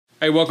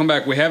Hey, welcome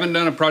back. We haven't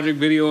done a project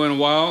video in a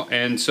while,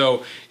 and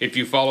so if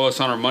you follow us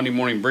on our Monday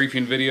morning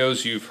briefing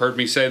videos, you've heard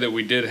me say that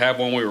we did have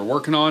one we were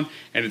working on,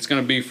 and it's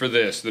going to be for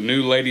this, the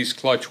new ladies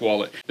clutch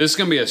wallet. This is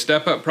going to be a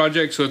step-up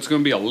project, so it's going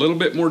to be a little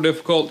bit more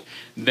difficult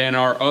than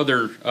our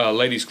other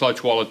ladies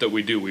clutch wallet that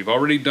we do. We've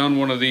already done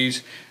one of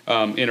these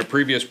in a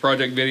previous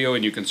project video,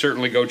 and you can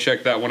certainly go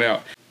check that one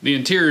out. The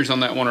interiors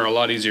on that one are a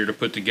lot easier to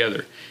put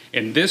together.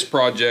 In this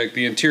project,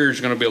 the interior is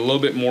going to be a little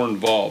bit more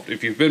involved.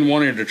 If you've been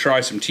wanting to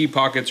try some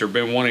T-pockets or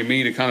been wanting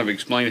me to kind of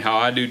explain how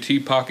I do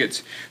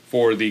T-pockets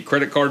for the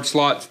credit card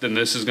slots, then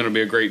this is going to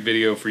be a great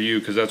video for you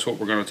because that's what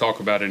we're going to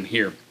talk about in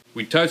here.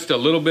 We touched a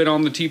little bit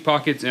on the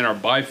T-pockets in our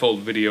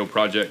bifold video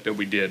project that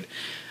we did.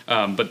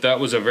 But that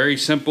was a very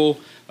simple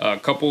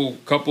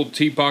couple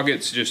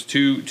T-pockets, just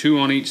two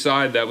on each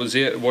side. That was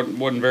it.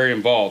 Wasn't very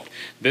involved.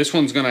 This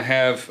one's going to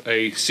have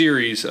a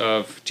series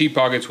of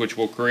T-pockets which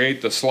will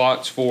create the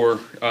slots for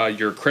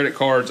your credit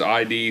cards,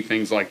 ID,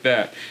 things like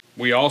that.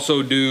 We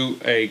also do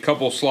a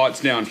couple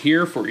slots down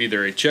here for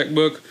either a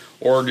checkbook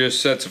or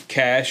just sets of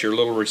cash or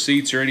little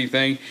receipts or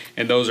anything,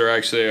 and those are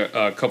actually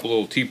a couple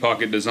little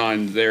T-pocket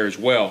designs there as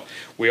well.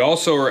 We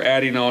also are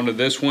adding on to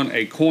this one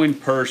a coin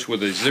purse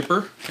with a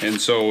zipper, and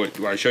so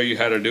I show you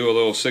how to do a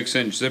little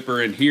 6-inch zipper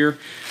in here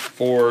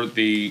for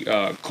the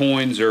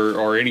coins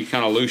or any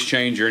kind of loose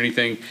change or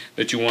anything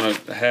that you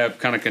want to have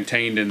kind of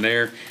contained in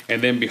there,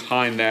 and then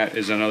behind that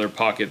is another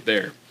pocket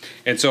there.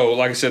 And so,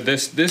 like I said,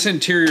 this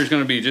interior is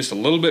going to be just a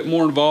little bit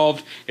more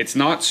involved. It's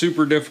not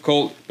super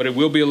difficult, but it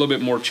will be a little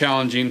bit more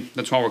challenging.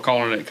 That's why we're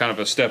calling it kind of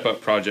a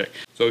step-up project.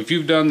 So if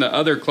you've done the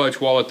other clutch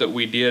wallet that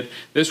we did,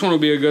 this one will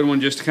be a good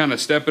one just to kind of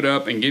step it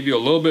up and give you a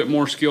little bit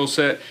more skill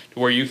set to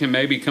where you can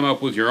maybe come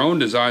up with your own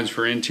designs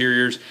for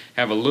interiors,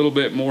 have a little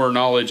bit more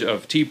knowledge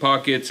of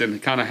T-pockets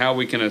and kind of how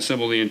we can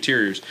assemble the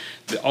interiors.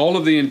 All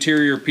of the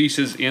interior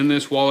pieces in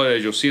this wallet,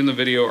 as you'll see in the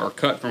video, are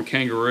cut from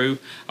kangaroo.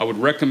 I would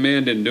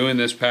recommend in doing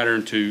this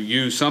pattern to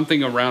use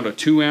something around a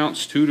 2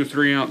 ounce, 2 to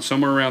 3 ounce,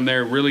 somewhere around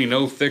there, really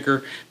no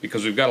thicker,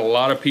 because we've got a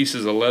lot of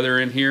pieces of leather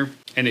in here.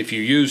 And if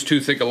you use too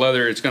thick a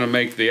leather, it's going to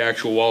make the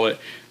actual wallet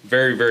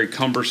very, very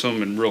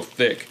cumbersome and real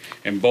thick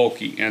and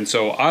bulky. And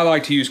so I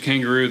like to use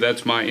kangaroo.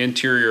 That's my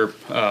interior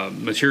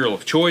material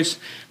of choice.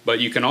 But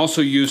you can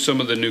also use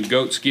some of the new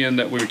goat skin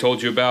that we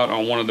told you about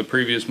on one of the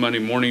previous Monday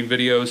morning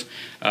videos.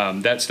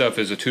 That stuff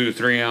is a 2 to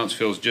 3 ounce,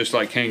 feels just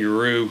like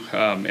kangaroo,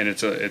 and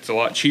it's a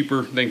lot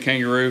cheaper than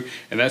kangaroo,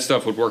 and that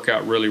stuff would work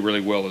out really,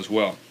 really well as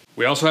well.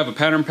 We also have a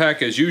pattern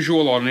pack as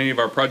usual on any of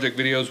our project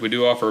videos. We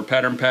do offer a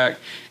pattern pack,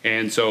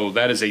 and so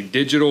that is a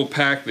digital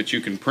pack that you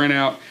can print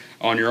out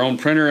on your own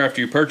printer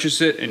after you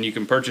purchase it, and you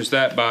can purchase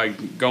that by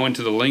going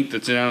to the link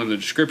that's down in the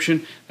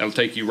description. That'll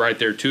take you right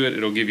there to it.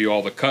 It'll give you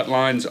all the cut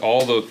lines,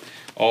 all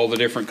the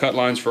different cut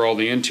lines for all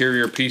the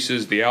interior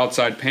pieces, the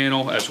outside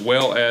panel, as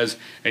well as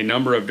a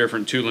number of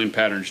different tooling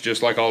patterns,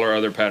 just like all our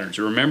other patterns.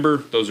 Remember,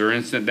 those are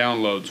instant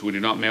downloads. We do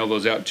not mail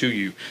those out to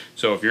you.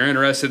 So if you're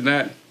interested in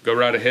that, go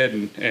right ahead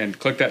and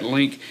click that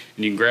link,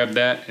 and you can grab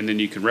that, and then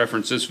you can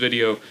reference this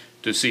video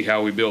to see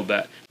how we build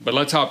that. But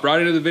let's hop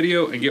right into the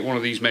video and get one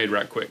of these made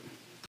right quick.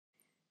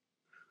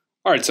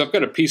 Alright, so I've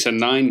got a piece of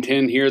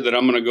 910 here that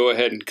I'm going to go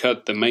ahead and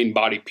cut the main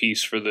body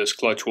piece for this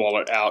clutch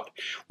wallet out.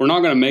 We're not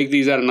going to make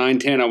these out of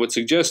 910. I would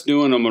suggest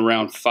doing them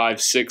around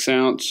 5-6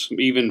 ounce,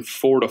 even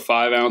 4 to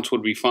 5 ounce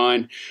would be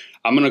fine.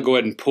 I'm going to go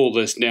ahead and pull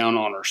this down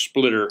on our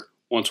splitter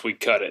once we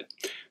cut it.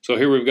 So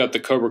here we've got the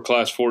Cobra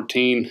Class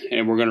 14,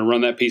 and we're going to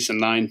run that piece of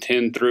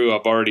 910 through.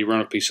 I've already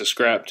run a piece of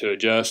scrap to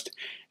adjust,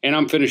 and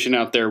I'm finishing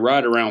out there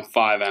right around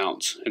 5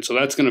 ounce. And so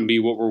that's going to be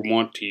what we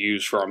want to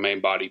use for our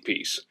main body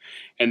piece.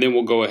 And then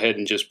we'll go ahead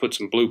and just put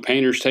some blue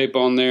painter's tape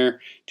on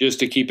there just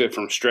to keep it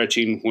from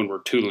stretching when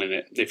we're tooling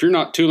it. If you're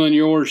not tooling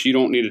yours, you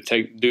don't need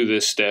to do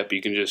this step.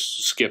 You can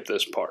just skip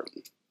this part.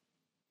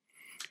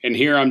 And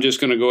here I'm just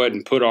going to go ahead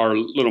and put our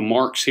little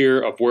marks here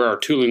of where our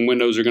tooling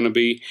windows are going to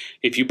be.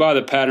 If you buy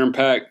the pattern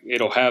pack,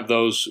 it'll have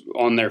those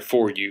on there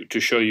for you to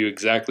show you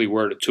exactly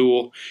where to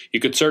tool. You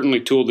could certainly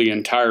tool the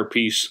entire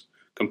piece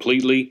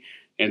completely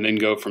and then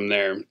go from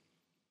there.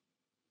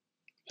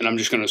 And I'm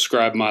just going to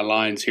scribe my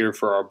lines here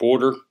for our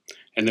border,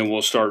 and then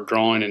we'll start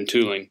drawing and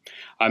tooling.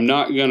 I'm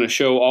not going to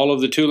show all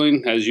of the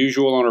tooling as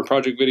usual on our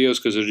project videos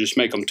because it'll just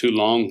make them too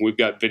long. We've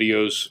got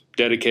videos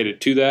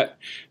dedicated to that,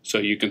 so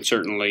you can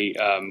certainly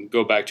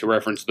go back to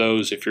reference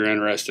those if you're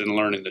interested in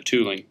learning the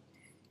tooling.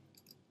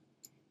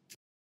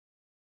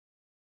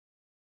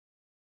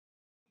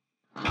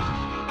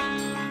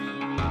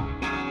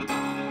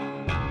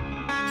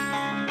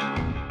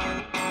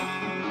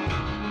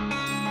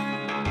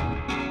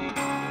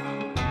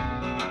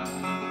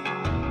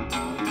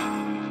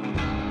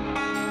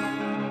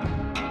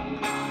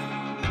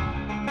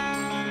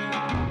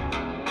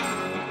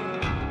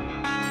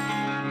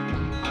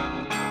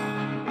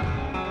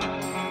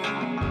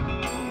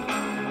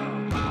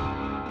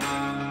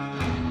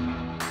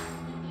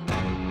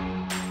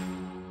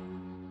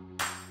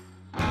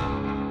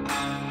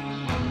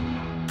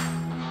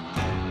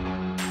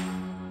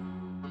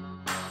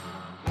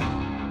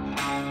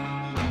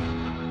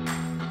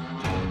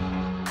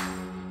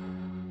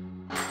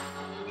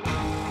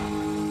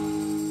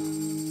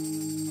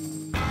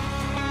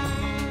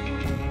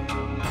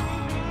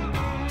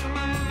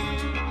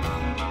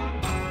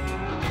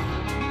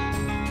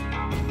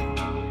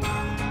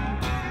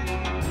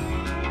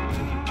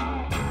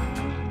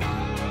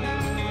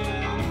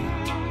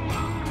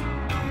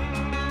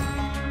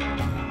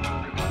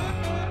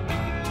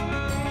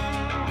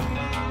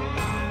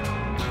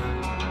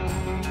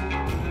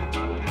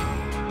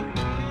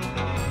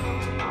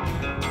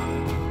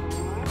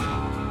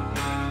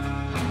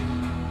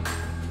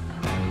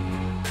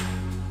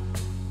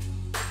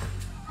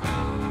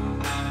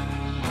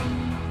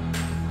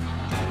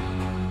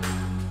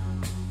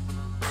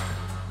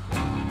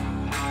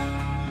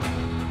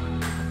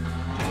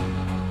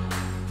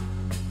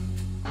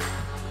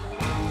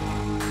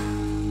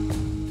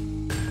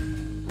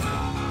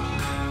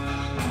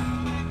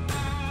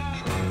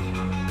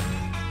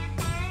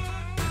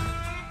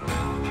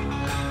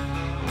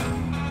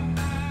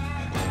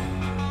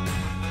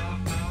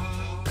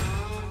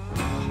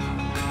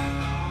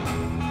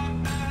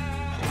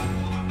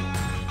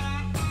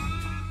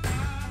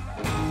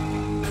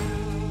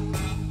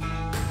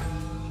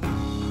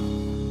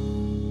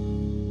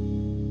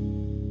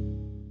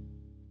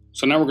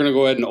 So now we're going to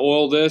go ahead and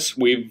oil this.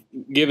 We've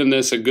given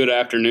this a good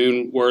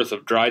afternoon worth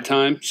of dry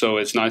time, so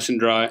it's nice and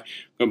dry. I'm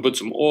going to put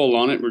some oil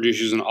on it. We're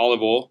just using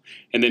olive oil.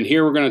 And then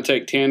here we're going to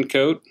take tan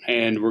coat,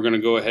 and we're going to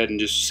go ahead and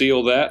just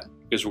seal that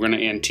because we're going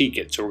to antique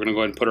it. So we're going to go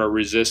ahead and put our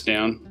resist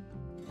down.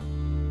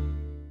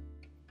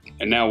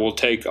 And now we'll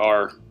take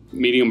our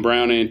medium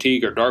brown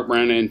antique or dark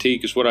brown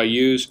antique is what I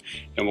use,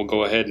 and we'll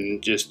go ahead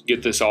and just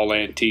get this all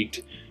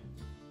antiqued.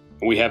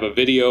 We have a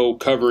video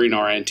covering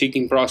our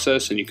antiquing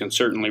process, and you can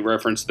certainly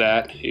reference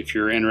that if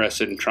you're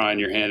interested in trying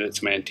your hand at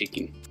some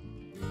antiquing.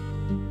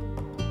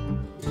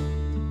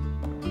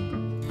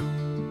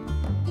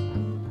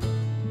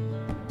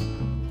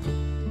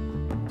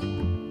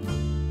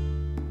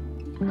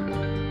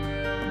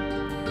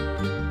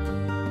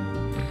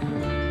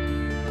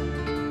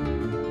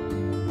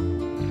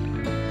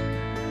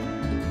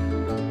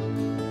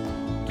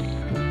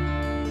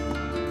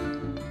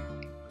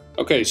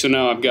 Okay, so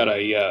now I've got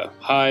a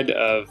hide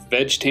of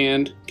veg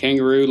tanned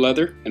kangaroo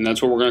leather, and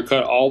that's what we're going to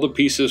cut all the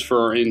pieces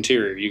for our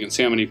interior. You can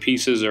see how many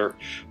pieces we're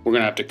going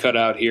to have to cut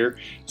out here.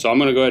 So I'm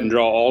going to go ahead and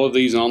draw all of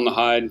these on the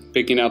hide,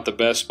 picking out the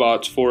best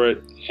spots for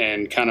it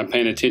and kind of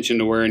paying attention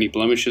to where any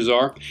blemishes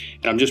are.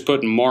 And I'm just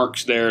putting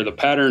marks there. The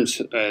patterns,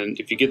 and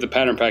if you get the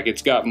pattern pack,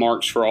 it's got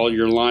marks for all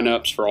your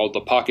lineups for all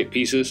the pocket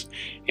pieces.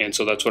 And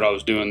so that's what I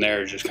was doing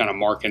there, is just kind of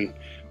marking.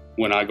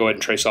 When I go ahead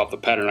and trace off the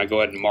pattern, I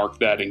go ahead and mark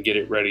that and get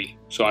it ready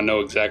so I know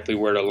exactly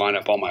where to line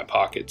up all my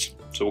pockets.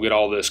 So we'll get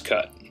all this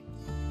cut.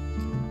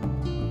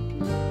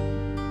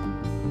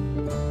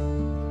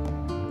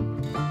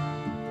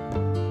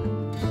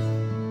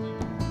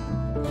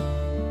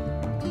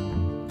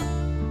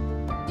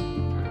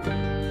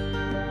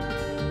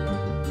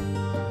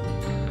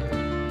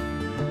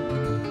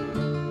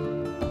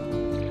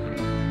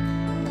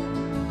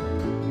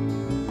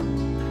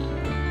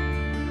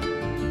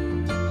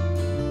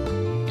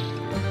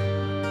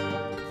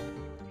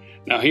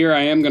 Now here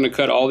I am going to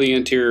cut all the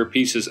interior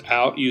pieces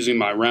out using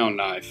my round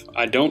knife.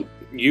 I don't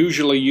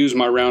usually use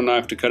my round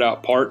knife to cut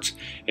out parts.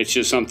 It's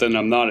just something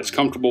I'm not as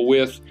comfortable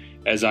with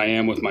as I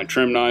am with my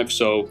trim knife,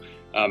 so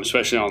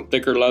especially on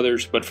thicker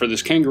leathers. But for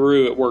this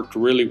kangaroo, it worked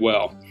really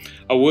well.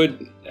 I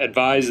would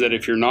advise that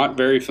if you're not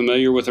very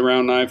familiar with a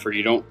round knife, or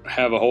you don't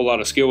have a whole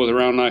lot of skill with a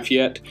round knife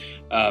yet,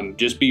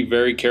 just be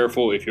very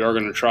careful if you are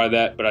going to try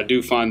that. But I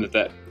do find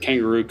that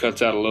kangaroo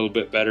cuts out a little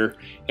bit better.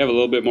 You have a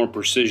little bit more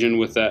precision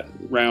with that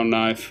round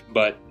knife,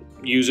 but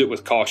use it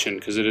with caution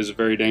because it is a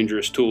very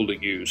dangerous tool to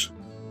use.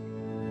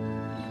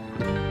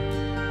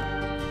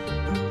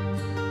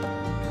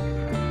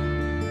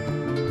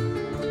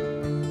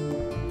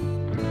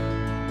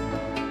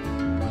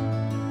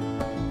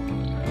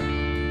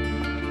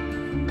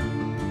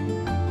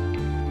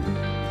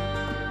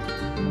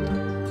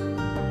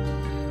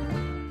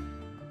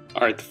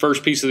 All right, the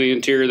first piece of the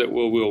interior that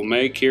we'll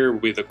make here will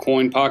be the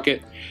coin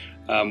pocket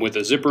with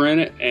a zipper in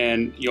it.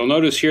 And you'll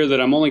notice here that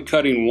I'm only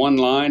cutting one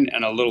line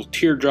and a little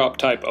teardrop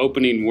type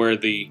opening where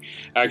the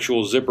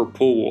actual zipper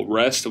pull will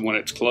rest when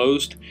it's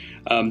closed.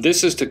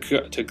 This is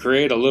to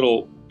create a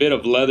little bit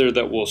of leather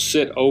that will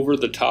sit over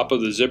the top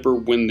of the zipper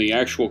when the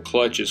actual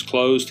clutch is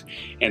closed,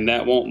 and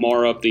that won't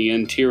mar up the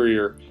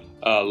interior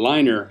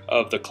liner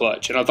of the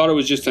clutch. And I thought it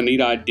was just a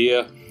neat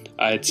idea.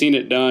 I had seen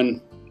it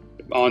done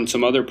on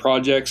some other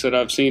projects that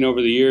I've seen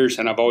over the years,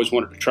 and I've always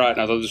wanted to try it,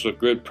 and I thought this was a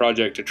good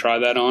project to try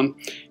that on.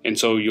 And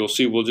so you'll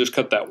see we'll just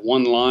cut that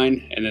one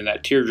line and then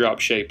that teardrop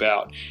shape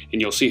out,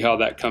 and you'll see how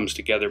that comes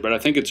together. But I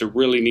think it's a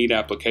really neat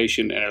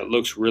application, and it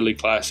looks really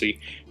classy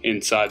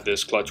inside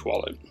this clutch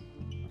wallet.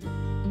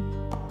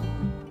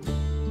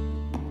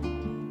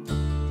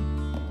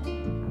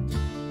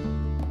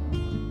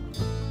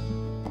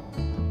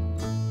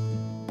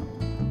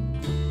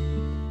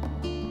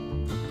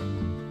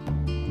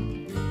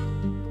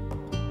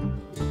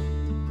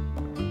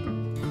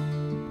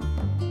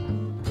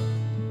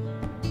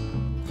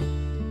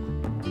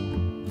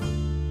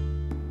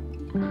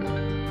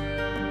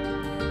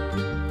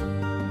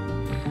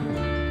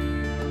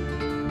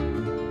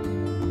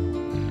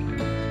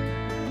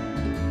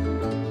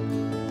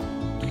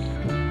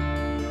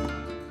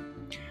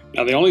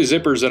 Now the only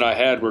zippers that I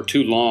had were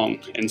too long,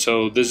 and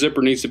so this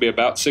zipper needs to be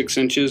about 6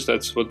 inches.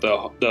 That's what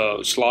the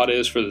slot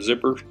is for the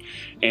zipper.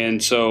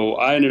 And so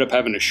I ended up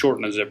having to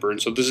shorten a zipper,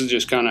 and so this is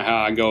just kind of how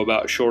I go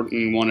about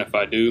shortening one if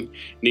I do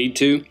need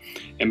to.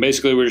 And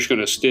basically we're just going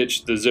to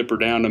stitch the zipper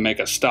down to make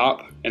a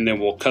stop, and then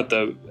we'll cut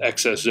the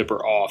excess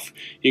zipper off.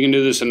 You can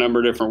do this a number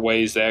of different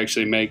ways. They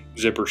actually make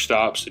zipper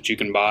stops that you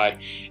can buy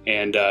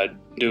and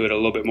do it a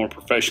little bit more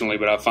professionally,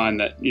 but I find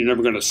that you're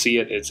never going to see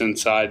it. It's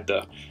inside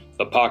the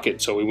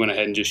pocket, so we went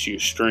ahead and just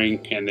used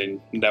string, and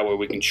then that way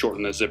we can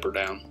shorten the zipper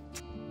down.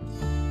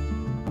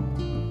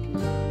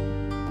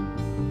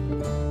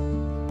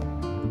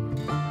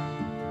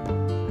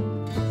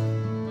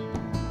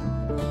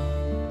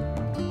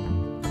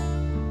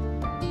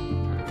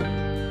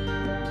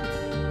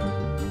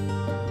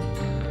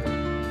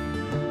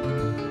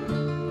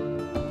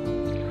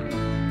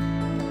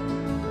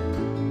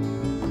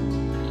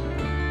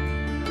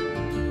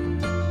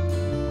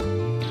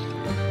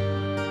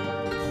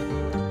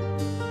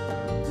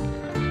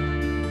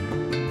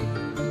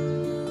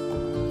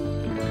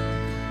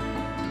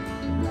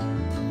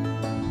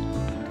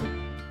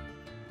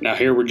 Now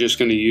here we're just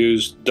going to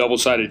use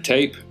double-sided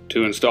tape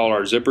to install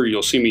our zipper.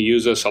 You'll see me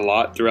use this a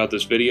lot throughout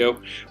this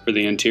video for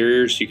the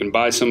interiors. You can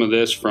buy some of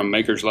this from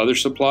Maker's Leather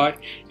Supply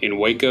in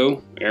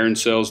Waco. Aaron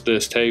sells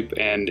this tape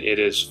and it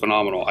is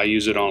phenomenal. I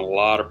use it on a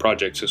lot of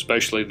projects,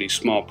 especially these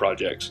small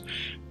projects.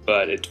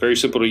 But it's very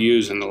simple to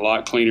use and a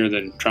lot cleaner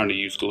than trying to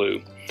use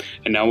glue.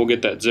 And now we'll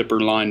get that zipper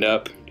lined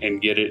up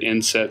and get it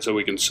inset so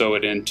we can sew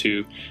it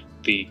into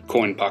the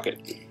coin pocket.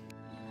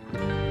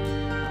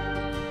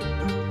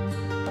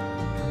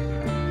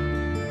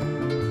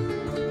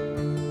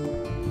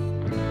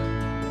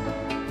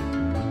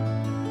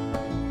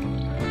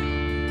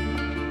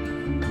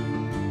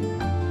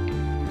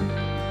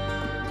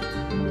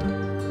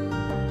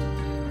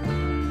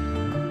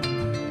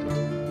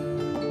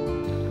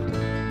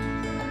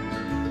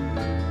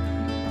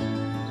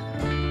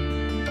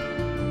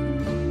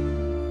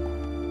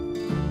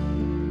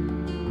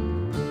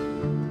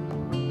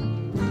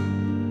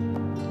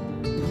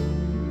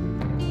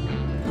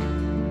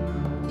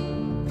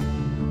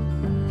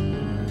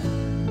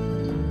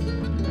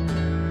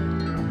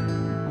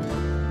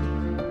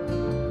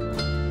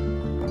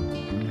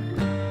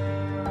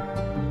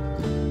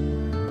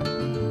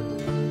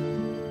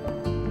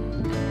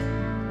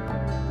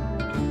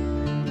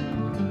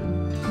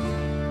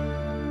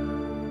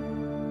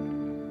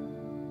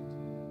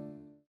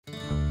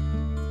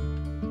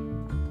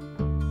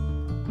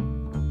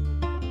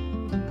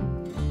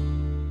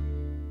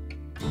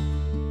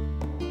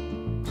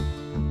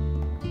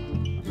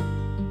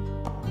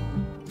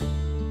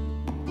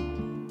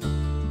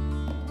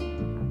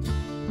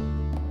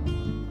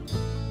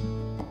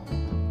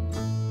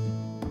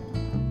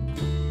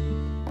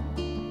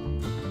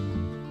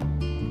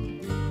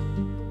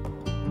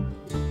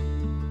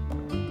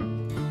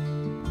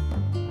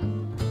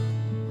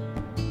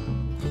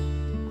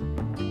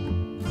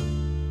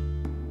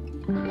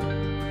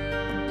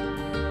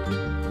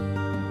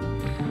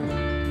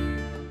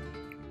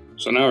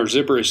 So now our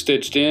zipper is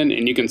stitched in,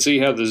 and you can see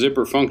how the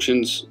zipper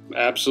functions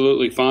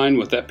absolutely fine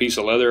with that piece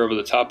of leather over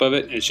the top of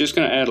it. It's just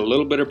going to add a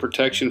little bit of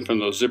protection from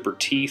those zipper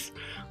teeth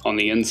on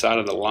the inside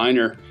of the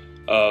liner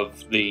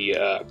of the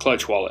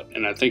clutch wallet,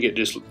 and I think it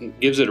just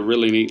gives it a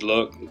really neat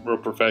look, real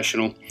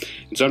professional.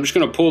 And so I'm just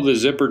going to pull the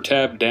zipper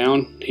tab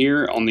down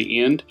here on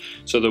the end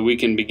so that we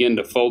can begin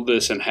to fold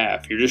this in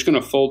half. You're just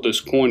going to fold this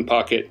coin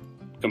pocket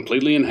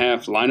completely in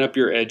half, line up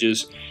your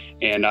edges,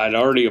 and I'd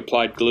already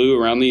applied glue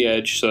around the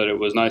edge so that it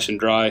was nice and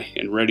dry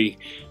and ready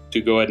to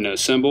go ahead and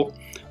assemble.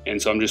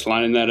 And so I'm just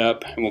lining that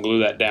up and we'll glue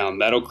that down.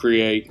 That'll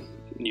create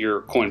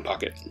your coin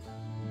pocket.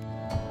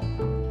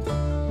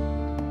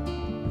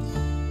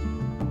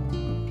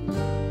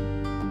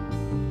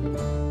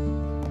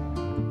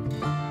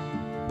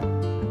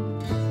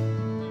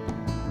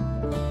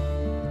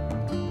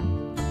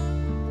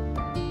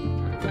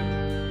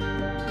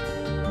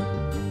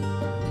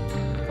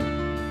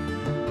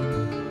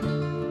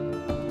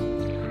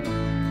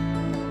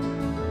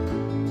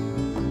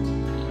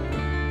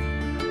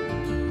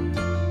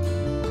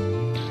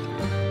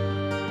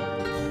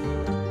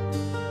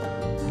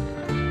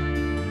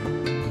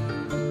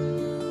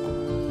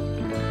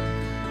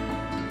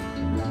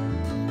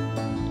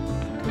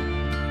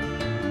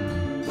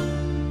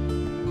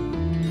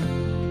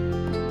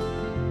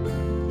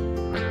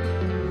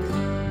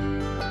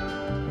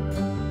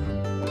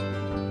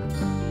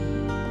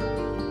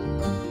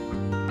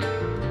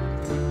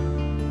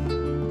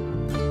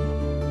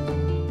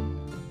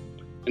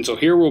 And so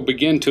here we'll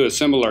begin to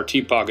assemble our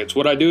T-pockets.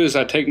 What I do is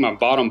I take my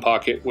bottom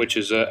pocket, which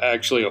is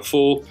actually a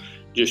full,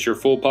 just your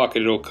full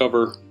pocket, it'll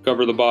cover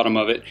the bottom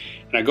of it.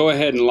 And I go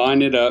ahead and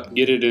line it up,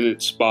 get it in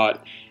its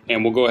spot,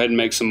 and we'll go ahead and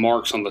make some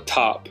marks on the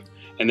top.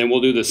 And then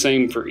we'll do the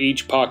same for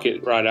each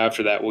pocket right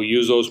after that. We'll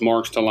use those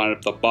marks to line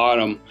up the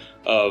bottom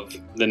of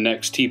the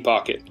next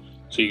T-pocket.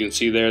 So you can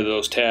see there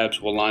those tabs,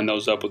 we'll line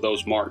those up with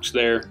those marks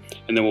there,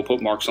 and then we'll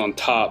put marks on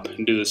top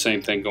and do the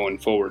same thing going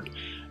forward.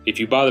 If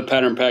you buy the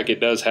pattern pack, it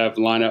does have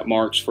line-up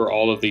marks for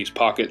all of these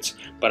pockets,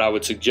 but I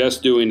would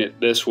suggest doing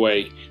it this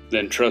way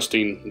than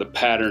trusting the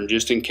pattern,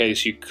 just in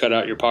case you cut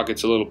out your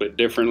pockets a little bit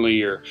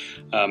differently or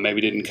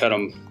maybe didn't cut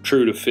them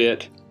true to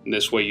fit. And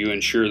this way you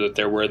ensure that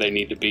they're where they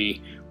need to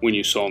be when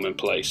you sew them in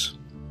place.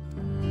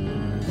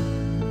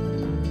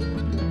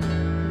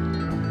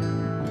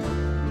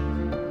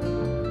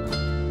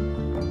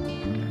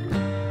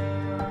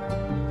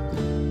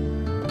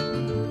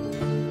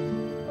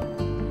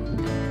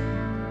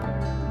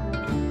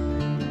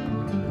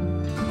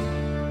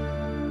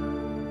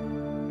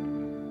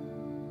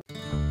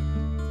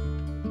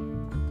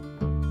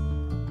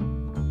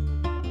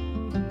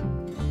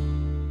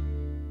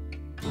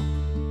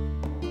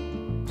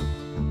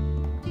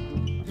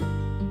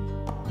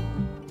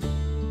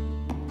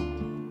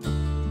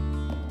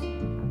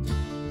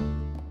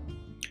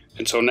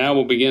 And so now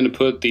we'll begin to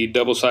put the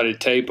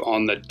double-sided tape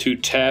on the two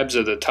tabs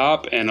at the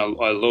top and a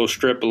little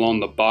strip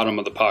along the bottom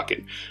of the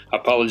pocket. I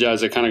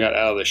apologize, I kind of got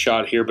out of the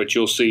shot here, but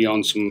you'll see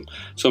on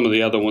some of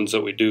the other ones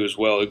that we do as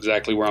well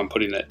exactly where I'm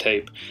putting that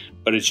tape.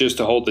 but it's just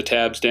to hold the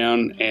tabs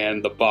down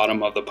and the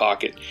bottom of the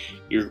pocket.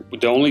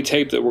 The only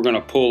tape that we're going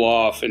to pull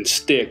off and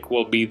stick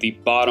will be the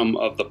bottom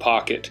of the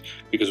pocket,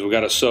 because we've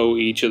got to sew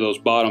each of those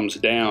bottoms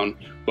down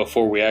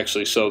before we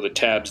actually sew the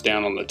tabs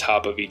down on the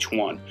top of each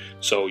one.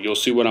 So you'll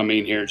see what I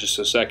mean here in just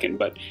a second,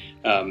 but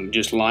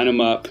just line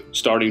them up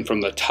starting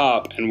from the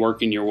top and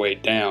working your way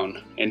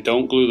down. And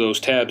don't glue those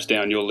tabs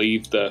down. You'll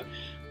leave the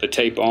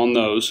tape on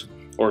those,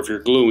 or if you're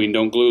gluing,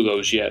 don't glue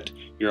those yet.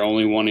 You're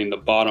only wanting the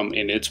bottom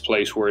in its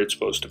place where it's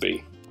supposed to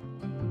be.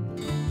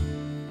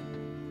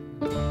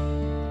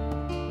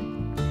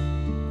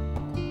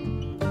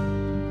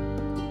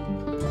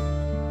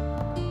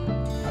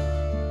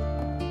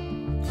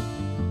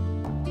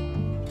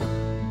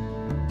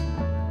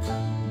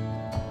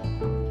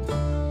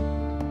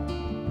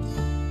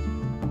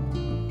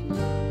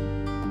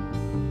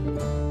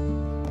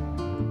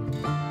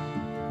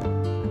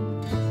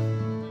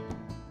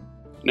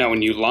 Now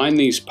when you line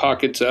these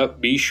pockets up,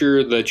 be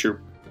sure that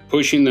you're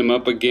pushing them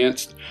up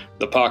against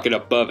the pocket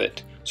above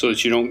it, so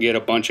that you don't get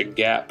a bunch of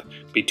gap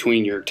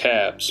between your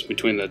tabs,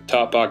 between the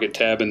top pocket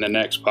tab and the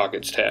next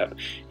pocket's tab.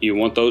 You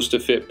want those to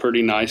fit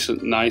pretty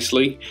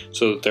nicely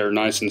so that they're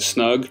nice and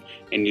snug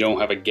and you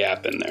don't have a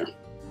gap in there.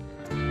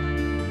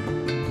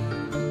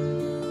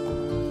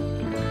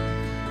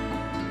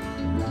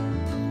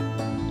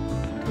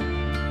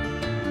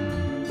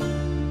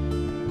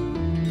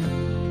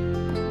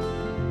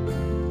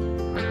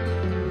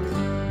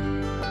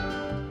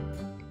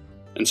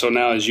 And so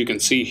now, as you can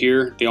see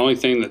here, the only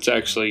thing that's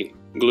actually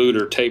glued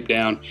or taped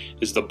down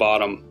is the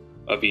bottom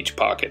of each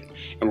pocket.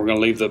 And we're going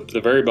to leave the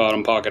very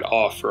bottom pocket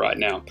off for right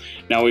now.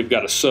 Now we've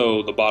got to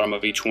sew the bottom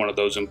of each one of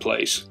those in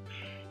place.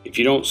 If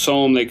you don't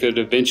sew them, they could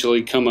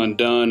eventually come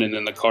undone, and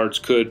then the cards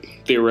could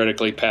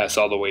theoretically pass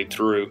all the way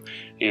through.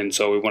 And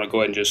so we want to go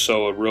ahead and just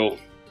sew a real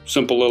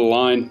simple little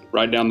line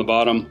right down the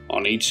bottom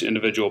on each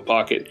individual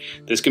pocket.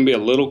 This can be a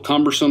little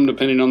cumbersome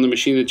depending on the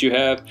machine that you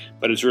have,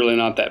 but it's really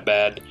not that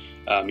bad.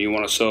 You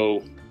want to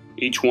sew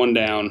each one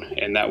down,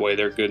 and that way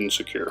they're good and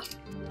secure.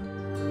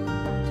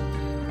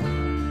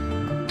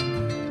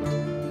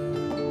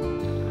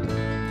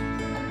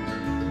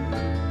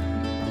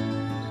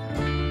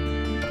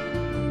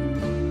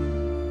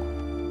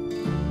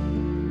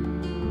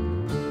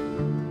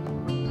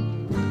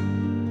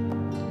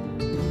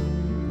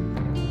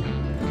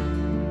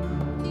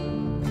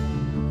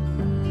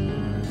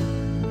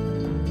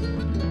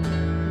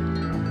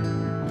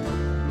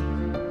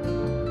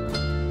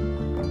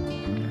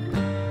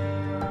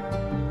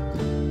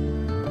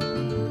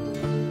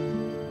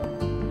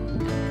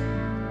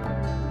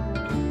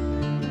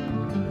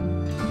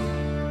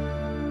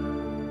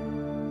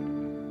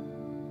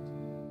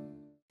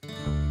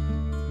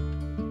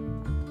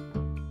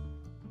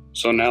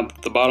 So now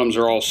that the bottoms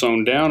are all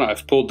sewn down,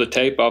 I've pulled the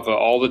tape off of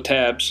all the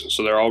tabs,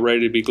 so they're all ready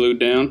to be glued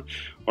down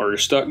or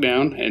stuck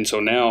down. And so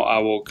now I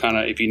will kind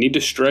of, if you need to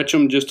stretch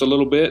them just a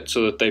little bit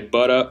so that they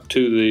butt up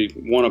to the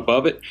one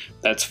above it,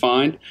 that's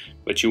fine.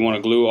 But you want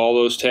to glue all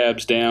those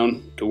tabs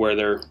down to where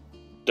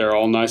they're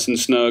all nice and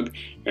snug,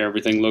 and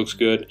everything looks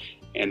good.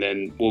 And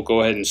then we'll go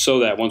ahead and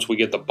sew that once we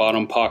get the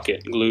bottom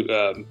pocket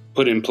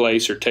put in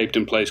place, or taped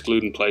in place,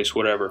 glued in place,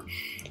 whatever.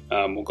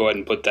 We'll go ahead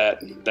and put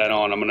that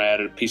on. I'm going to add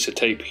a piece of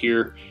tape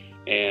here,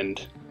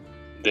 and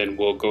then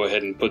we'll go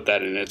ahead and put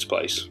that in its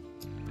place.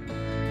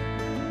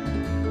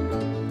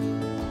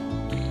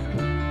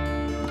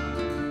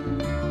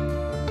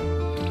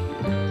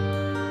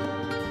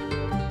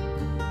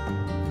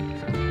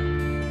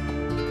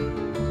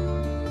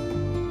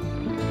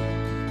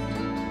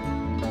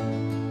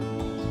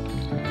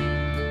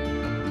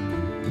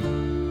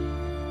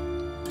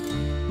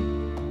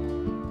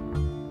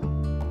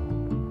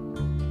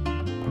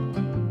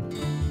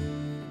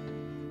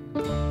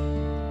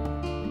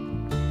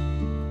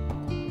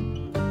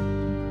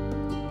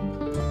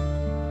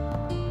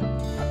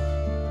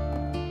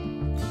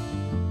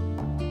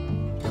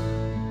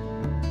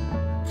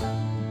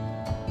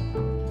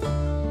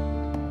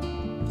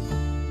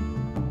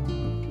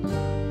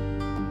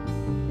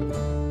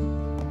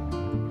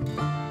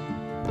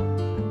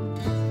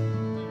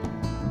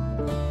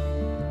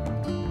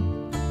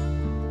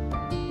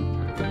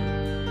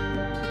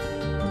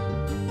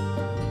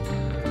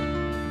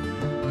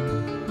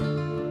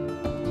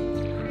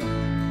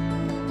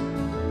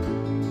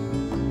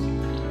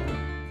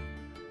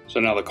 So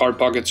now the card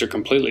pockets are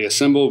completely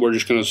assembled. We're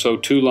just going to sew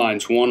 2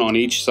 lines, one on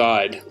each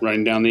side,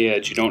 running down the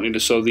edge. You don't need to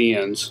sew the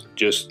ends,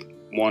 just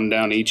one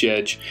down each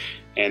edge,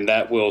 and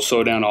that will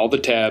sew down all the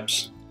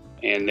tabs,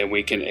 and then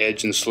we can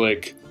edge and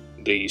slick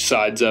the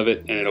sides of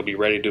it, and it'll be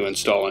ready to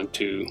install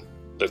into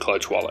the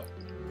clutch wallet.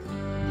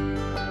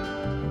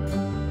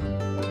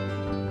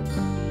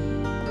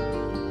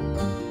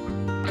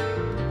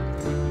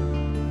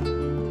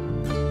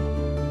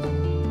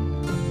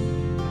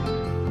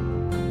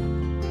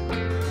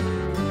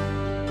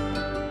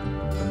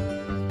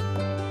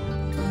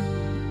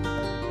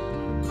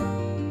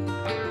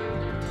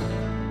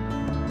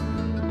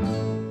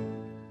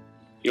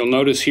 You'll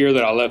notice here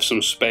that I left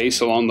some space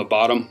along the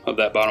bottom of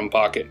that bottom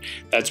pocket.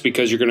 That's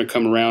because you're going to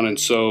come around and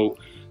sew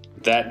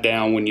that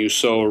down when you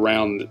sew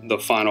around the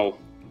final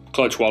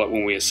clutch wallet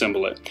when we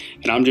assemble it.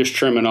 And I'm just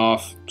trimming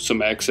off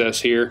some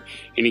excess here.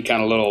 Any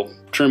kind of little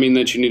trimming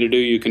that you need to do,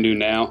 you can do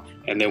now,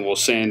 and then we'll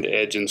sand,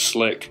 edge, and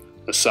slick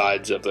the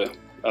sides of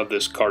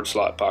this card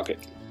slot pocket.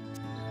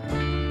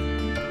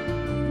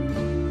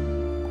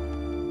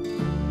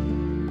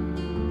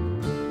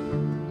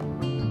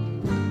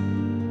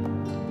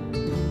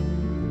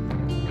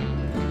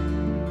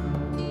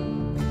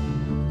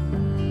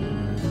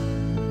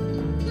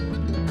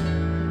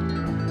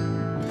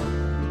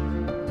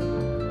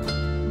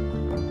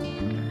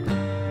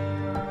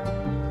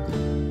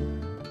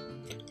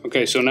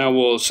 Okay, so now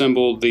we'll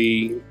assemble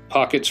the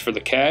pockets for the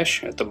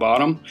cash at the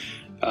bottom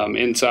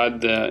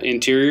inside the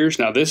interiors.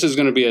 Now this is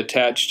going to be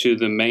attached to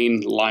the main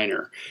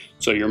liner.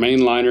 So your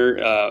main liner,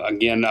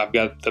 again, I've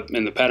got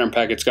in the pattern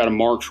pack, it's got a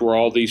marks where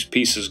all these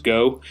pieces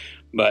go,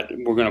 but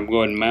we're going to go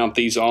ahead and mount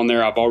these on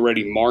there. I've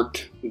already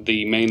marked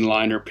the main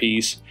liner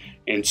piece,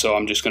 and so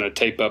I'm just going to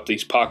tape up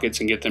these pockets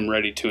and get them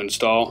ready to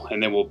install,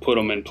 and then we'll put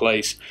them in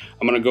place.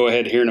 I'm going to go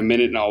ahead here in a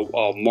minute and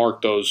I'll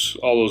mark all those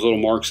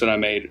little marks that I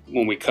made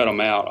when we cut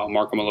them out. I'll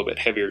mark them a little bit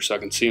heavier so I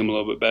can see them a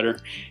little bit better,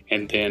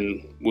 and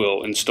then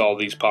we'll install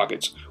these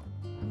pockets.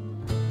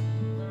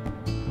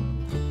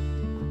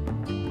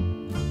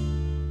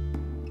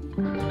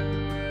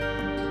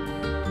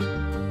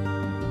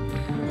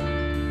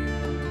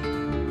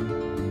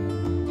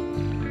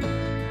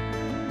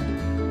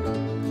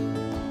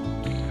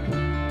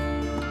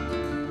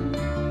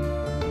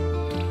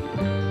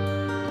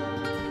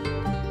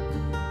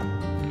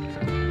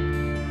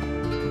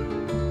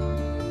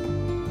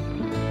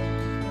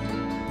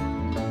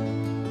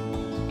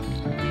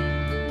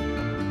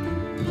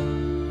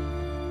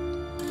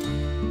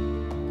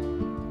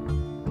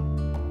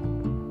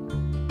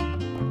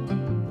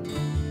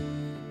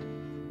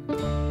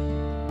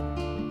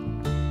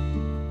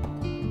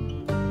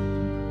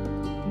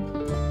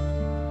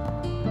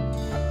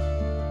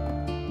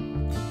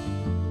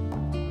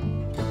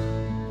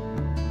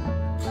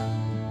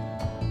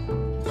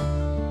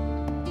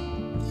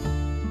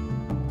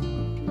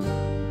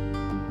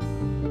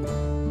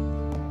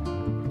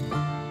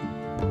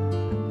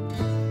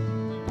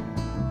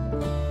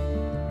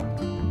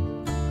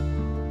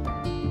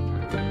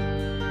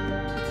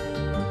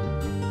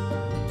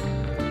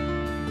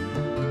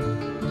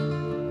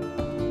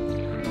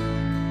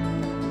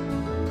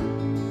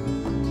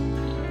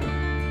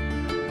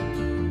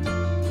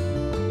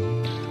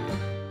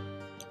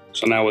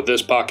 So now with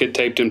this pocket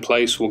taped in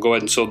place, we'll go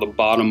ahead and sew the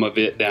bottom of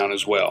it down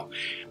as well.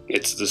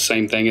 It's the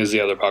same thing as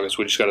the other pockets.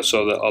 We just got to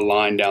sew a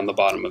line down the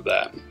bottom of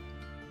that.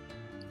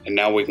 And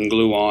now we can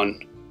glue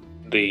on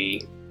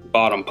the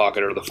bottom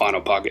pocket, or the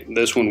final pocket.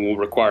 This one will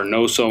require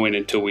no sewing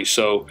until we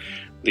sew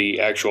the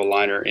actual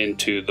liner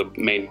into the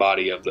main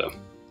body of the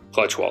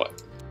clutch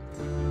wallet.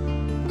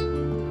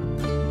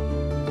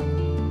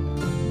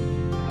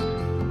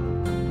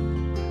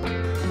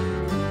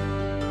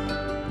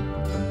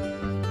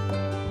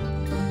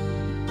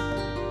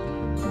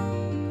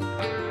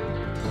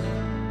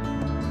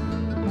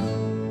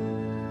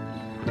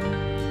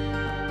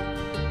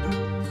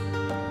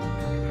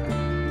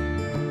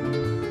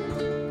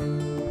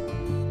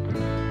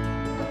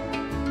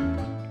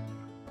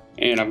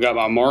 And I've got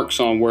my marks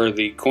on where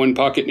the coin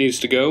pocket needs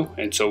to go,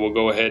 and so we'll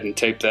go ahead and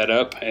tape that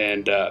up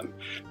and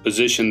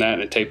position that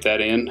and tape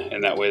that in,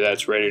 and that way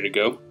that's ready to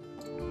go.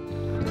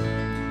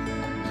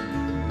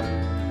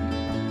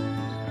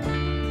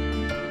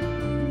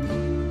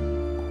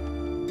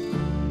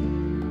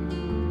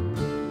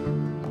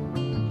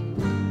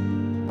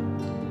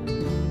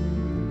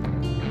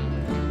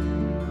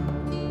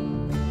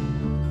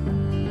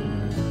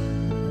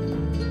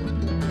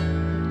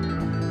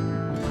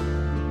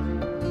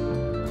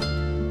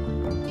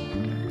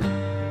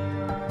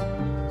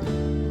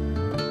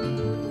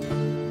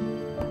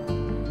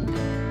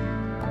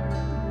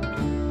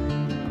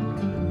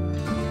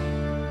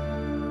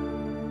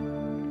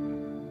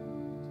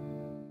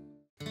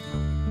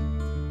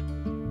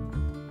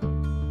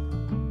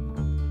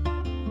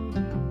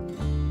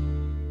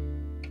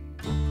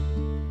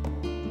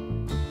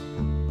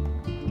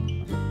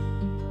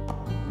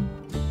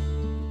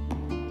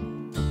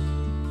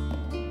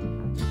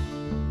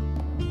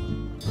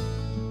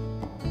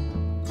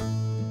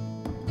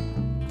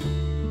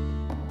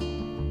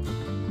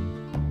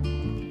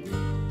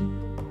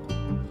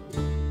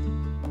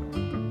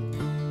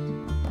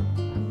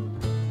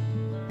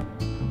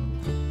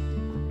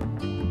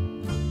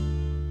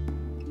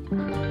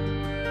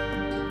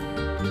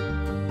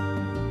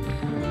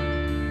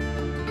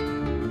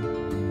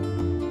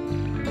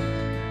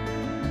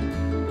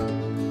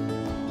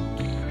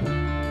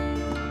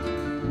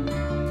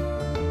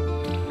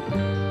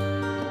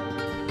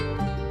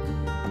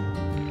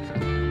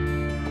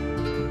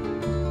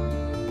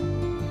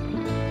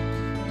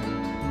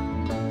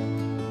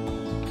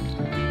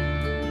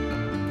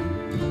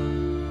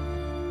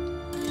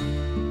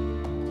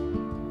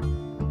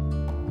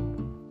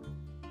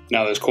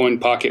 Now this coin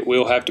pocket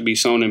will have to be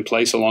sewn in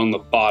place along the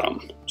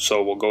bottom,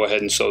 so we'll go ahead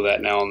and sew that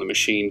now on the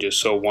machine.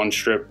 Just sew one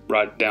strip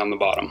right down the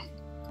bottom.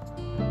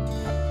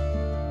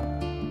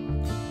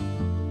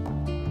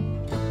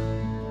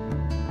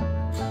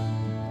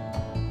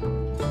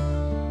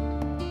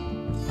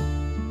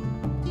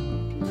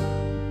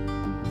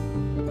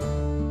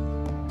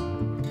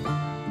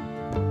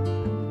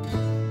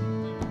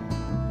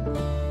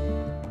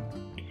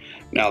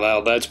 Now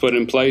that that's put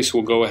in place,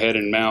 we'll go ahead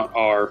and mount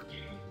our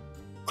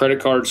credit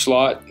card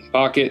slot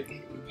pocket,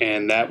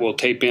 and that will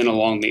tape in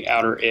along the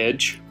outer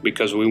edge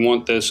because we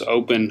want this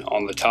open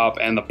on the top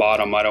and the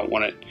bottom. I don't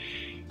want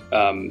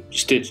it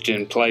stitched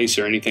in place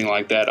or anything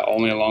like that,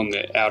 only along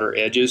the outer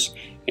edges.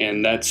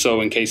 And that's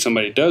so in case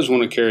somebody does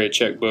want to carry a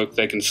checkbook,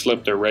 they can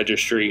slip their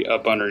registry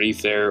up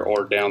underneath there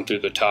or down through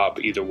the top,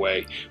 either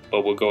way.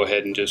 But we'll go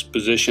ahead and just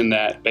position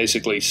that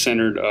basically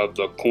centered of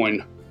the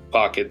coin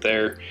pocket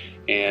there,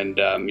 and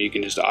you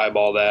can just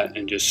eyeball that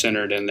and just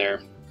center it in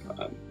there,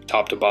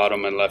 top to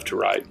bottom and left to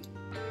right.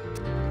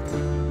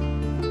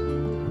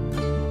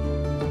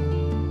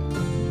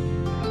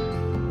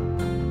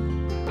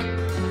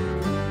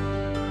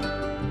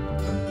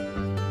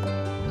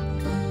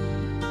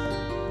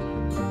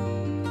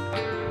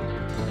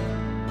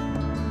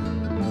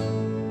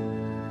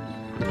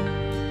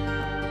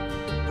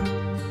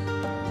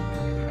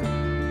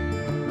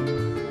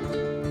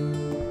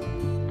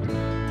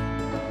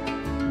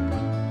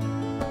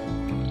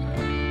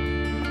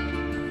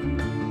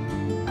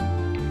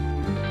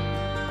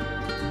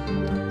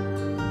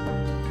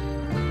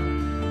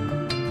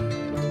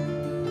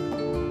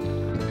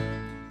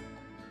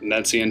 And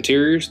that's the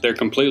interiors. They're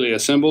completely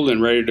assembled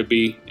and ready to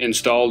be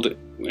installed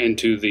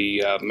into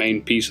the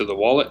main piece of the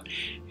wallet.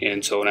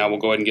 And so now we'll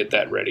go ahead and get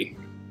that ready.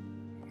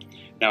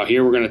 Now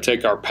here we're going to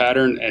take our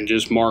pattern and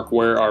just mark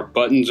where our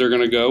buttons are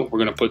going to go. We're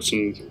going to put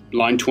some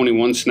line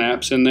 21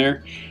 snaps in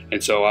there.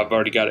 And so I've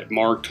already got it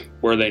marked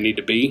where they need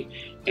to be.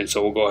 And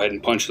so we'll go ahead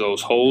and punch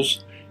those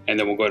holes, and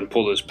then we'll go ahead and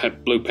pull this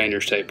blue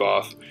painter's tape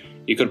off.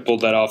 You could have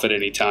pulled that off at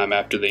any time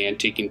after the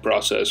antiquing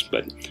process,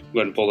 but go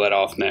ahead and pull that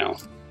off now.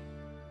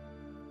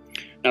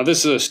 Now this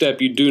is a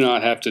step you do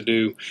not have to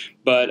do,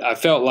 but I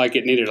felt like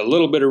it needed a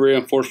little bit of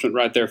reinforcement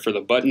right there for the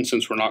button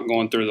since we're not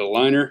going through the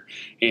liner.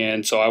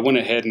 And so I went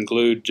ahead and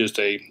glued just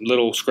a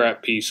little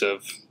scrap piece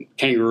of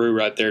kangaroo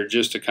right there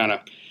just to kind of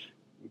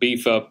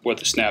beef up where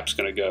the snap's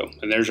going to go.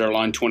 And there's our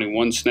line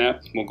 21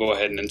 snap. We'll go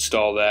ahead and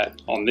install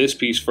that on this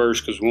piece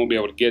first because we won't be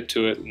able to get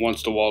to it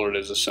once the wallet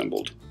is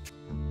assembled.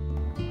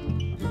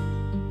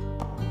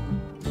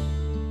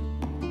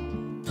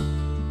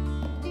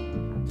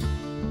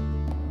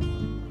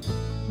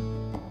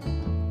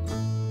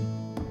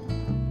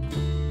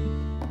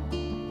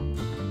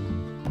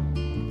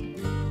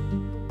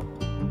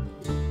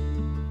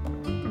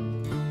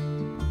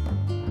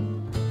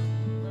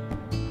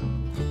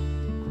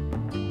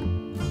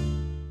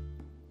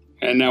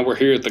 And now we're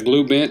here at the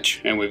glue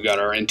bench, and we've got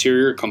our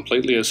interior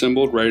completely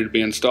assembled, ready to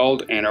be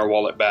installed, and our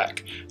wallet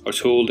back, our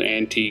tooled,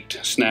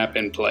 antiqued snap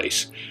in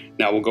place.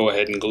 Now we'll go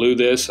ahead and glue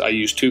this. I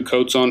use 2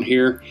 coats on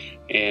here,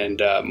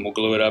 and we'll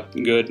glue it up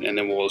good, and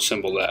then we'll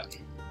assemble that.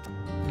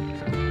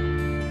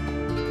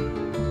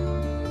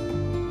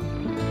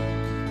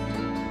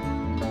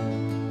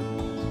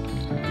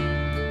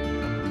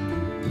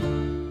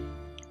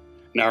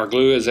 Now our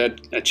glue has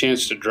had a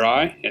chance to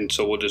dry, and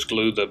so we'll just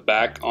glue the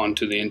back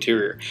onto the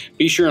interior.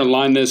 Be sure and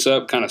line this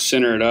up, kind of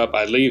center it up.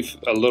 I leave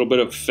a little bit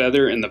of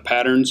feather in the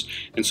patterns,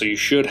 and so you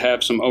should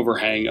have some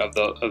overhang of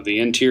the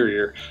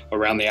interior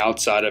around the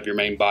outside of your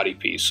main body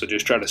piece. So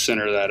just try to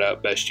center that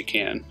up best you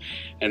can.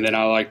 And then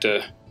I like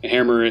to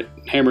hammer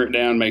it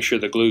down, make sure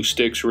the glue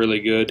sticks really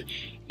good,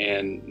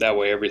 and that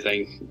way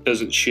everything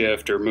doesn't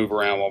shift or move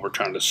around while we're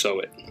trying to sew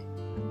it.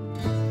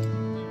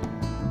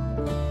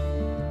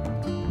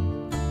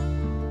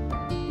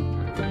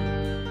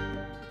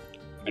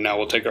 And now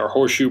we'll take our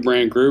Horseshoe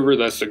brand groover.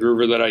 That's the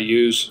groover that I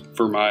use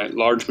for my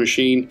large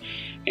machine,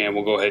 and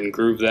we'll go ahead and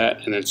groove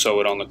that and then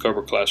sew it on the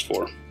Cobra Class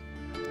 4.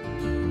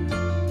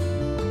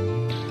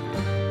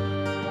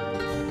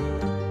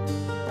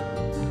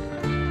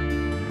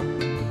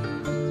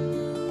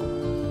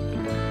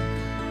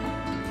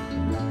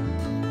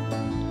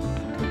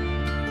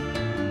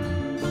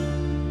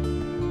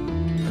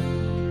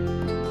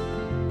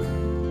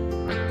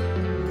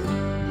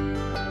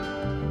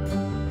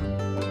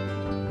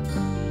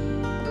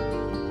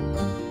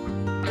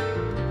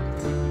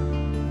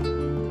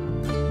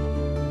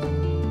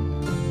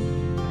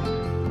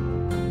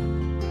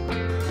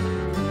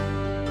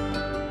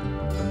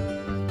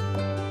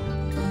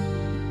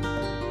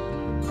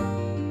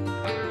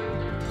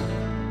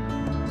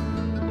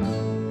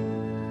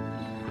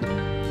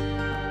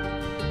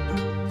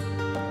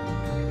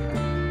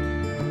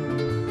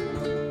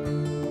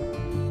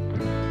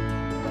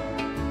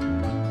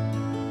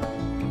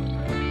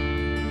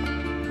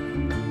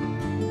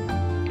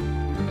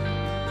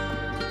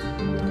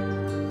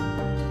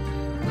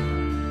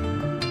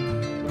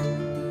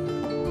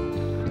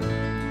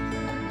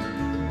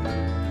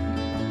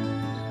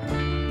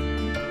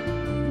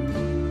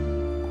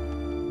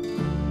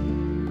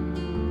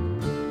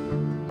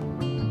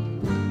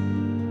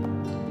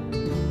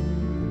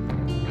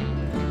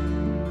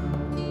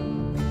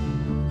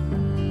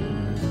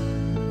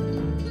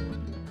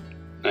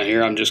 Now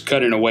here I'm just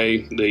cutting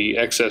away the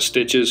excess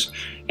stitches,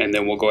 and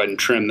then we'll go ahead and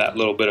trim that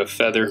little bit of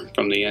feather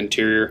from the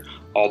interior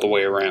all the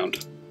way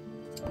around.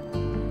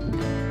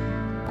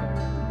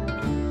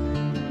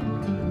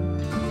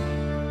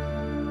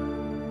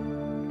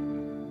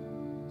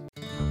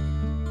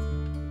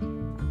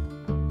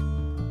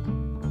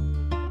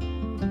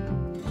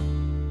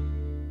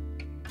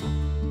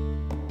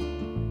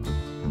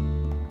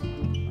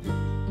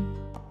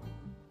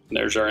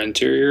 There's our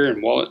interior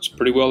and wallet's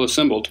pretty well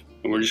assembled.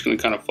 And we're just going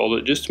to kind of fold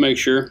it just to make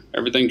sure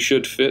everything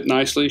should fit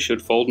nicely,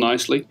 should fold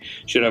nicely,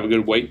 should have a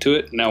good weight to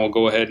it. Now we'll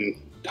go ahead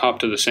and hop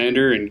to the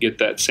sander and get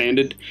that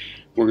sanded.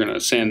 We're going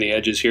to sand the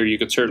edges here. You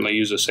could certainly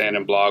use a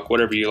sanding block,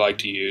 whatever you like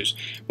to use.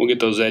 We'll get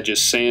those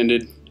edges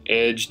sanded,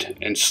 edged,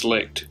 and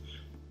slicked,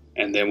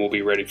 and then we'll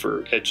be ready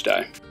for edge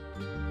dye.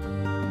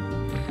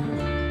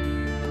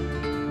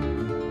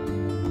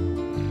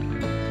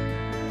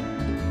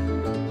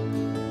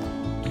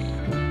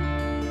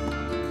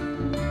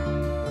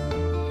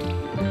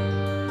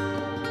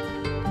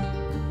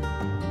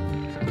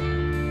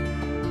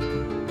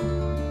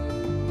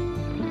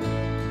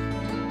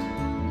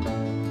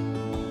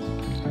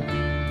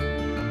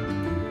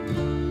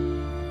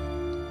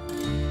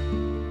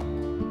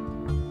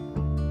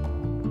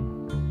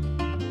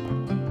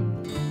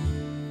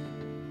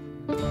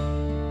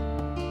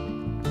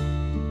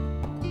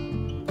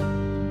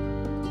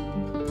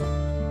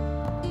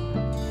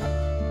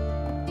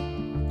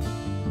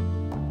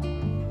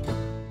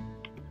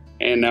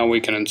 And now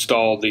we can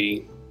install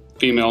the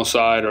female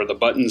side or the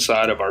button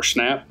side of our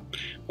snap.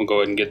 We'll go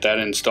ahead and get that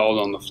installed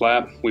on the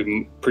flap.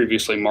 We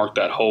previously marked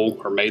that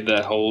hole or made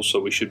that hole, so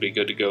we should be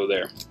good to go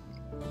there.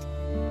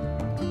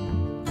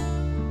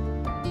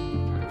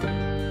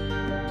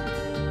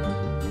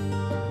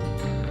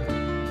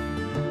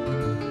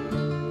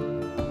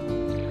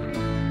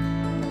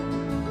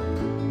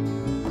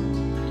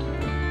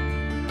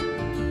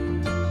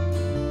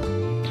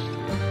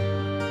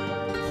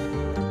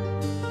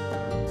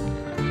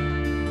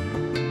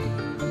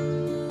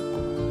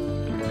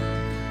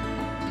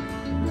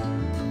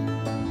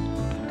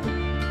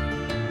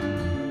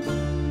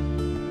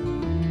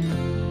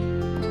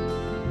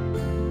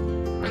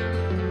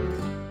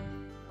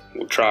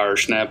 Try our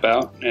snap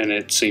out, and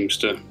it seems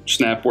to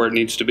snap where it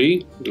needs to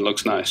be. It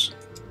looks nice.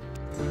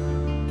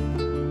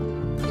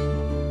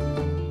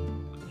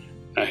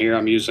 Now here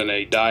I'm using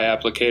a dye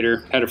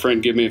applicator. Had a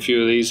friend give me a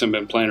few of these and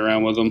been playing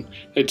around with them.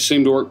 It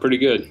seemed to work pretty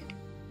good.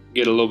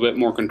 Get a little bit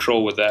more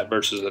control with that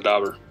versus the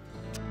dauber.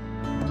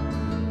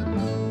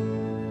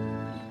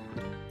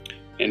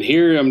 And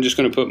here I'm just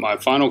going to put my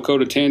final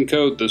coat of tan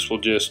coat. This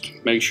will just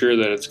make sure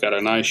that it's got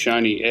a nice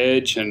shiny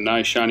edge and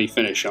nice shiny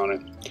finish on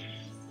it.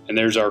 And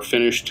there's our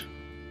finished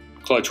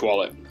clutch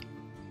wallet.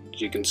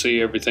 As you can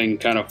see, everything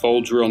kind of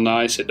folds real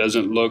nice. It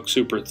doesn't look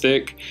super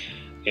thick.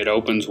 It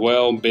opens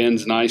well,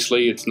 bends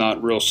nicely. It's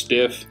not real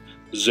stiff.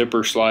 The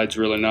zipper slides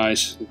really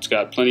nice. It's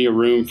got plenty of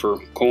room for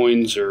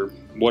coins or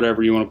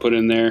whatever you want to put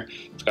in there.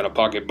 It's got a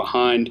pocket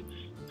behind.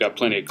 It's got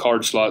plenty of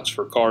card slots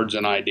for cards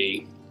and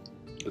ID.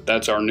 But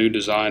that's our new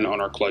design on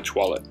our clutch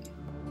wallet.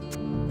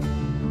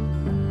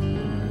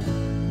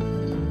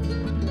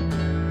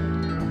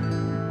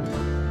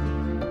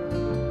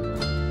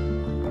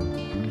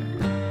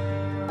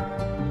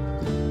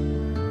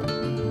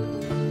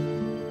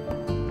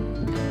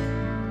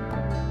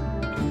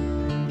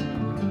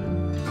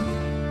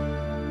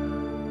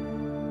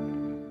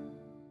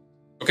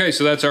 Okay,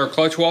 so that's our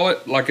clutch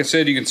wallet. Like I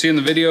said, you can see in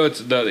the video,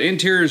 the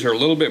interiors are a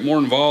little bit more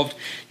involved.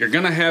 You're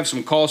gonna have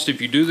some cost if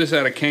you do this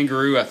out of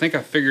Kangaroo. I think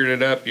I figured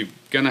it up. You're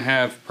gonna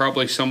have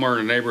probably somewhere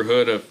in the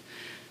neighborhood of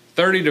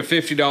 $30 to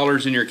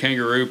 $50 in your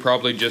Kangaroo,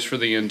 probably just for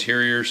the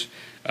interiors.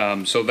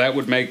 So that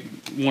would make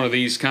one of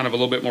these kind of a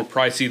little bit more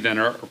pricey than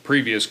our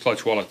previous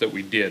clutch wallet that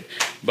we did.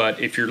 But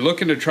if you're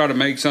looking to try to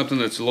make something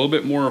that's a little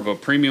bit more of a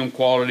premium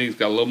quality, it's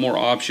got a little more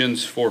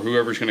options for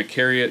whoever's going to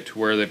carry it, to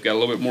where they've got a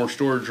little bit more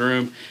storage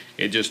room,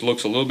 it just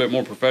looks a little bit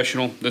more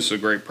professional. This is a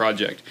great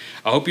project.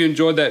 I hope you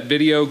enjoyed that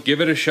video. Give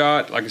it a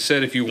shot. Like I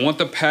said, if you want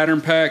the pattern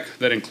pack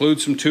that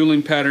includes some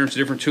tooling patterns,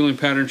 different tooling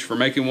patterns for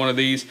making one of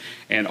these,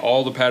 and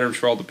all the patterns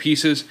for all the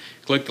pieces,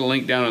 click the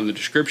link down in the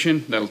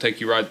description. That'll take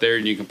you right there,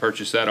 and you can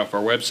purchase that off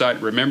our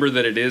website. Remember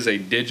that it is a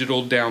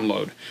digital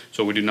download,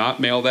 so we do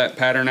not mail that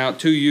pattern out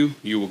to you.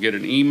 You will get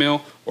an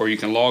email, or you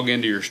can log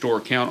into your store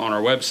account on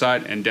our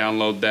website and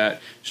download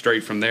that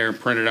straight from there and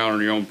print it out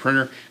on your own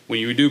printer. When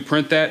you do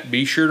print that,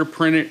 be sure to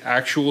print it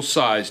actual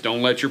size.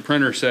 Don't let your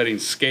printer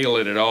settings scale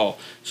it at all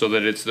so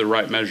that it's the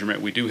right measurement.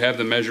 We do have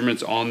the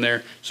measurements on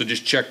there, so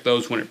just check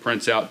those when it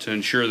prints out to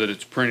ensure that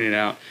it's printing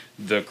out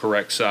the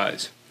correct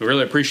size. We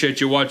really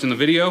appreciate you watching the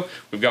video.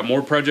 We've got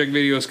more project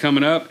videos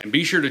coming up, and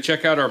be sure to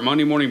check out our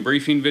Monday morning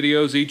briefing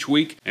videos each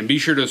week, and be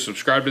sure to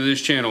subscribe to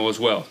this channel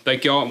as well.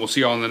 Thank y'all, and we'll see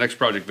y'all in the next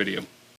project video.